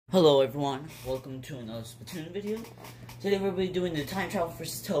Hello everyone, welcome to another Splatoon video. Today we'll be doing the time travel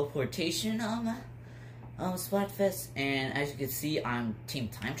versus teleportation Splatfest, and as you can see I'm team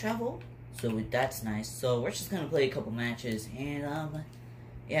time travel, so that's nice. So we're just gonna play a couple matches, and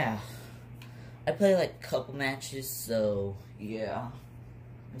yeah, I play like a couple matches, so yeah.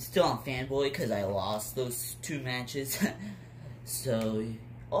 I'm still on fanboy because I lost those 2 matches. So,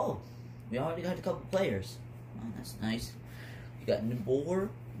 oh, we already got a couple players. Oh, that's nice. You got Nibor,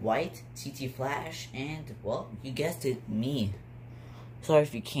 White, CT Flash, and, well, you guessed it, me. Sorry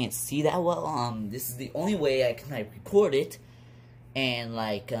if you can't see that well. This is the only way I can, like, record it. And,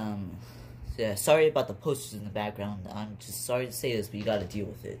 like, yeah, sorry about the posters in the background. I'm just sorry to say this, but you gotta deal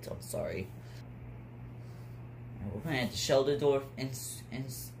with it. I'm sorry. We're playing at the Shelderdorf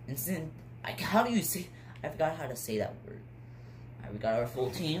instant. How do you say? I forgot how to say that word. Alright, we got our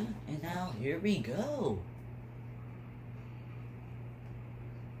full team, and now here we go.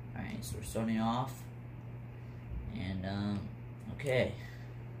 Alright, so we're starting off, and okay.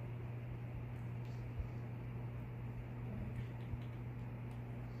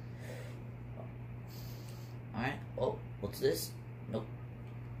 Alright. Oh, what's this? Nope.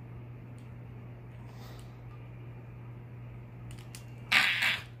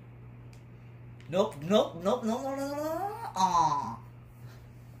 Nope, nope, nope, no, no, no, no, no. Aww.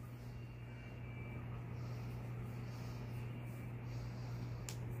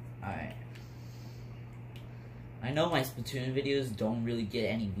 Alright. I know my Splatoon videos don't really get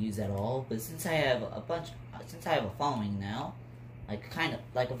any views at all, but since I have a following now, like kind of,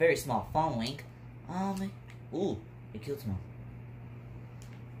 like a very small following, ooh, it killed someone.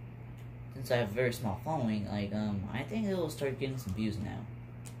 Since I have a very small following, like, I think it will start getting some views now.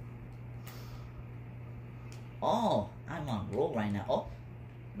 Oh, I'm on a roll right now. Oh,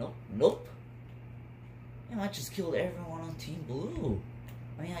 nope, nope. Damn, I just killed everyone on Team Blue.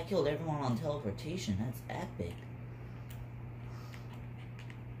 I mean, I killed everyone on Teleportation. That's epic.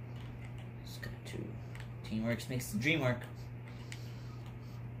 Just got to. Teamwork makes the dream work.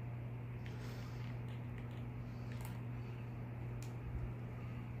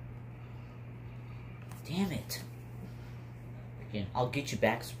 Damn it. Again, I'll get you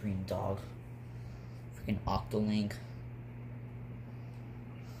back, Supreme Dog. Freaking Octolink.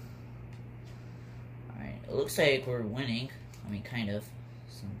 Alright, it looks like we're winning. I mean, kind of.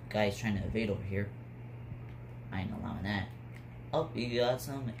 Some guy's trying to evade over here. I ain't allowing that. Oh, we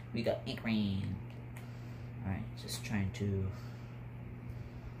got Ink Rain. Alright, just trying to...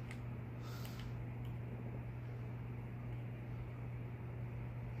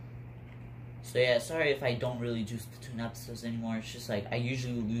 So yeah, sorry if I don't really do Splatoon episodes anymore. It's just like, I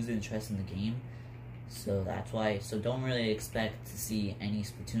usually lose interest in the game. So that's why. So don't really expect to see any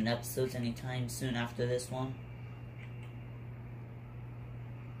Splatoon episodes anytime soon after this one.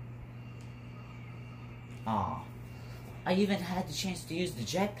 Aw. I even had the chance to use the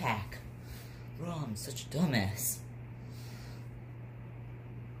jetpack. Bro, I'm such a dumbass.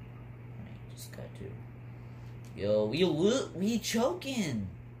 Alright, just got to... Yo, we choking.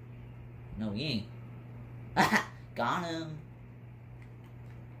 No, we ain't. Got him.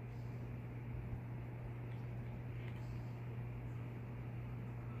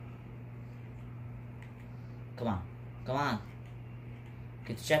 Come on. Come on.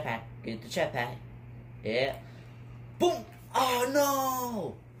 Get the jetpack. Get the jetpack. Yeah. Boom! Oh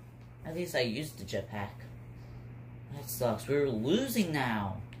no! At least I used the jetpack. That sucks. We're losing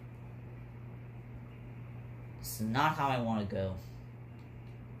now. This is not how I want to go.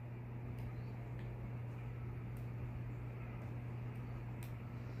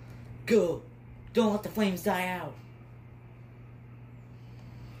 Go! Don't let the flames die out.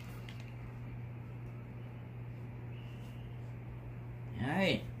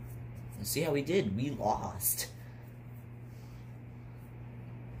 Alright. Let's see how we did. We lost.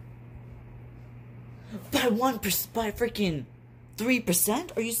 By 1%, by freaking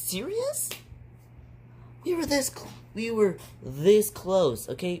 3%? Are you serious? We were this close,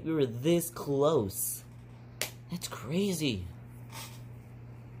 okay? We were this close. That's crazy.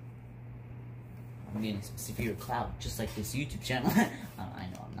 I'm getting some severe clout, just like this YouTube channel. I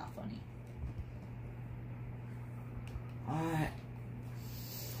know, I'm not funny. Alright.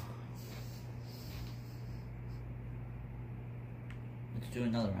 Let's do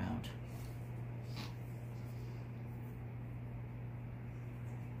another round.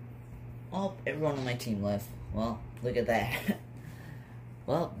 Oh, everyone on my team left. Well, look at that.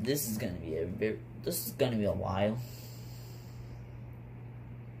 Well, this is gonna be a while.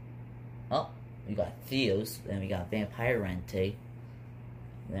 Oh, we got Theos, then we got Vampire Rente.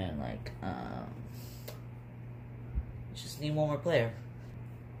 Then like just need one more player.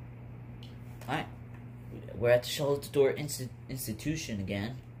 Alright. We're at the Shelter Institution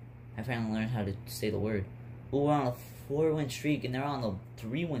again. I finally learned how to say the word. Ooh, we're on a 4-win streak, and they're on a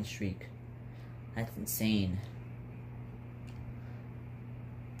 3-win streak. That's insane.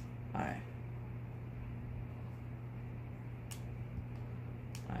 Alright.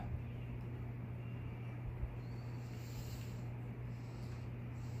 Alright.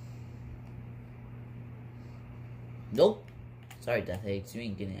 Nope. Sorry, Death Eggs. You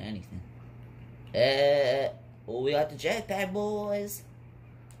ain't getting anything. Oh, we got the jetpack, boys.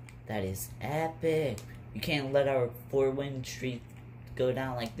 That is epic. You can't let our 4-win streak go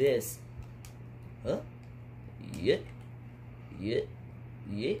down like this. Huh? Yeah. Yeah.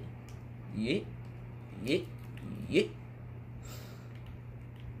 Yeah. Yeah. Yeah. Yeah.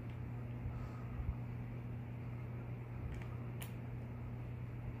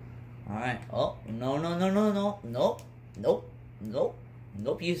 Alright. Oh, no, no, no, no, no. Nope. Nope. Nope.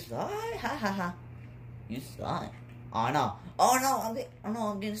 Nope. You saw it. Ha ha ha. You saw it. Oh no. Oh no.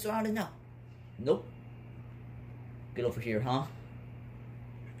 I'm getting surrounded now. Nope. Get over here, huh?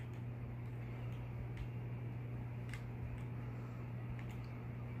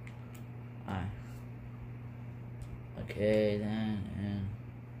 Alright. Okay then. And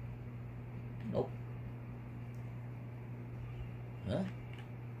nope. Huh?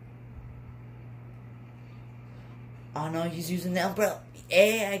 Oh no, he's using the umbrella.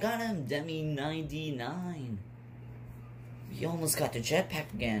 Hey, I got him. Demi 99. He almost got the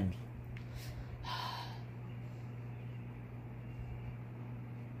jetpack again.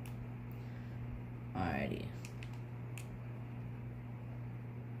 Alrighty.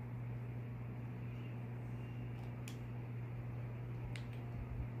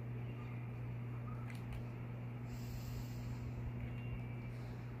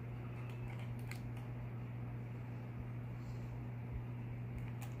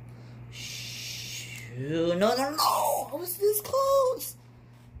 No, no, no! I was this close!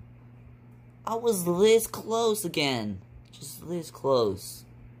 I was this close again. Just this close.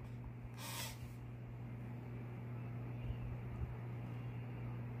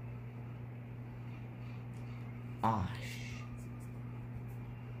 Ah,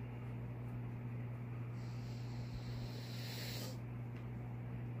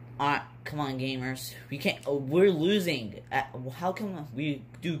 Alright, come on, gamers. We can't. Oh, we're losing. How come we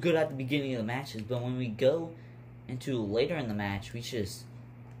do good at the beginning of the matches, but when we go into later in the match, we just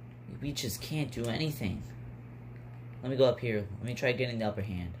can't do anything. Let me go up here. Let me try getting the upper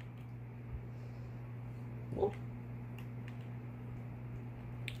hand. Whoop.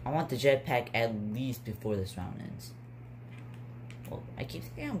 I want the jetpack at least before this round ends. Well, I keep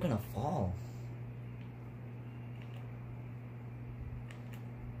thinking I'm gonna fall.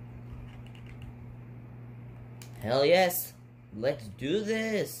 Hell yes! Let's do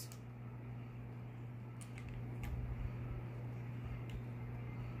this!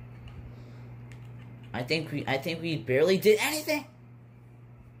 I think we barely did anything!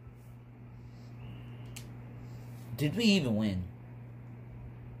 Did we even win?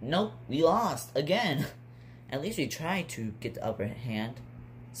 Nope, we lost again. At least we tried to get the upper hand.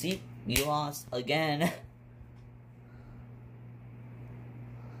 See, we lost again.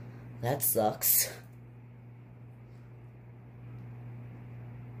 That sucks.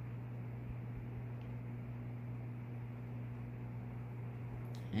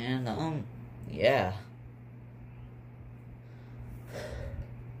 And, yeah.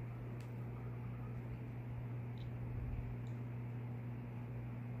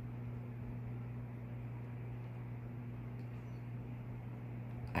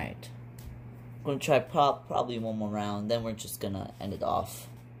 Alright. I'm gonna try probably one more round, then we're just gonna end it off.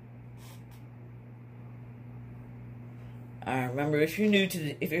 Remember, if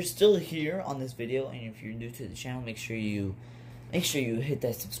you're still here on this video, and if you're new to the channel, make sure you hit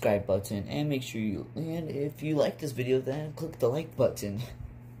that subscribe button, and and if you like this video, then click the like button.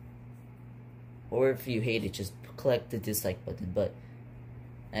 Or if you hate it, just click the dislike button. But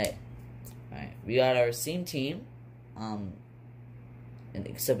hey, alright, we got our same team, and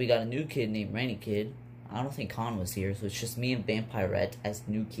except we got a new kid named Rainy Kid. I don't think Con was here, so it's just me and Vampirette as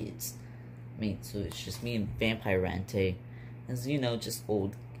new kids. So it's just me and Vampirante, as you know, just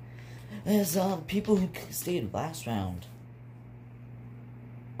old, as people who stayed last round.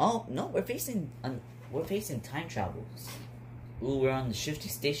 Oh no, we're facing time travels. Ooh, we're on the Shifty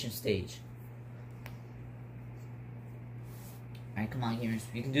Station stage. Alright, come on, gamers,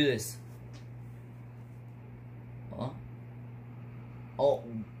 we can do this.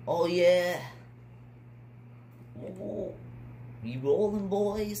 Oh yeah. Oh, we rolling,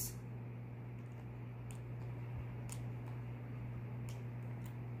 boys.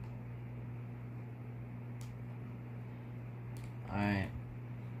 Alright.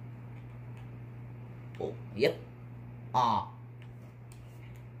 Oh, yep. Ah.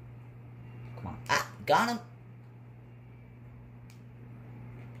 Come on. Ah, got him.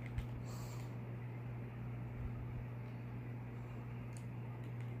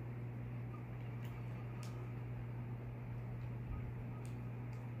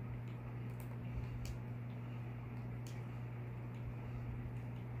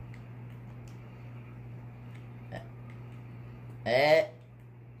 Eh.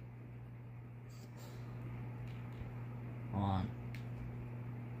 On.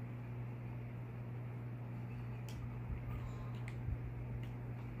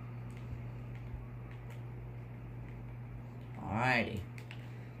 Alrighty.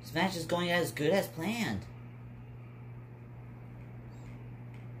 This match is going as good as planned.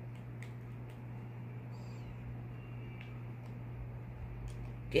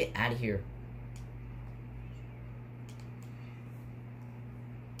 Get out of here.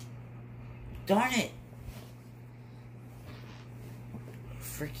 Darn it!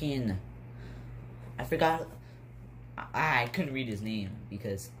 Freaking... I forgot... I couldn't read his name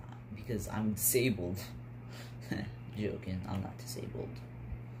because I'm disabled. Joking, I'm not disabled.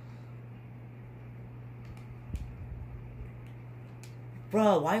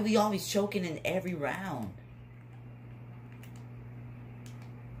 Bro, why are we always choking in every round?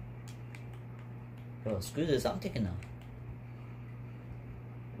 Bro, screw this, I'm taking a...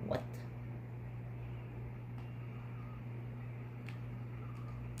 What?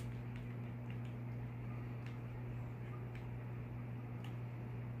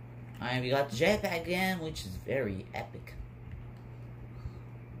 Alright, we got the jetpack again, which is very epic.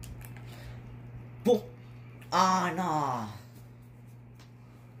 Boom! Ah, nah.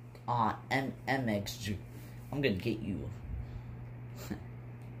 Ah, MXG. I'm gonna get you.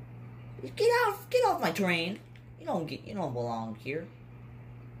 Get off my terrain. You don't belong here.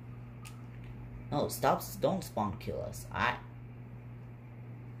 No, don't spawn kill us. Eh.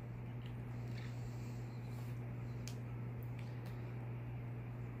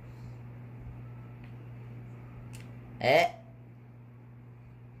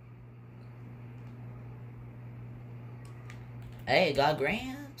 Hey, got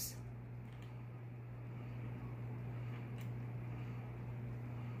Gramps.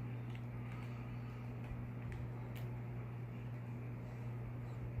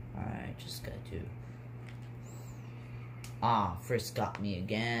 Alright, just got to. Ah, Frisk got me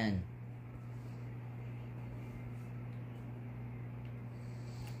again.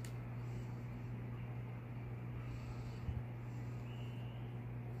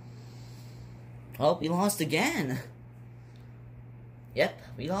 Oh, we lost again. Yep,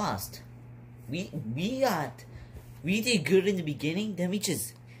 we lost. We did good in the beginning, then we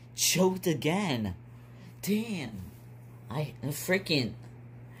just choked again. Damn.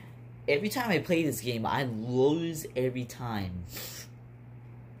 Every time I play this game, I lose every time.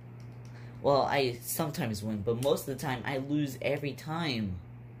 Well, I sometimes win, but most of the time, I lose every time.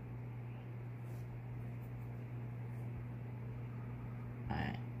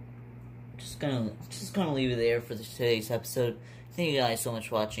 Alright. Just gonna leave it there for today's episode. Thank you guys so much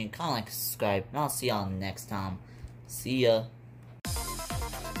for watching. Comment, like, subscribe, and I'll see y'all next time. See ya.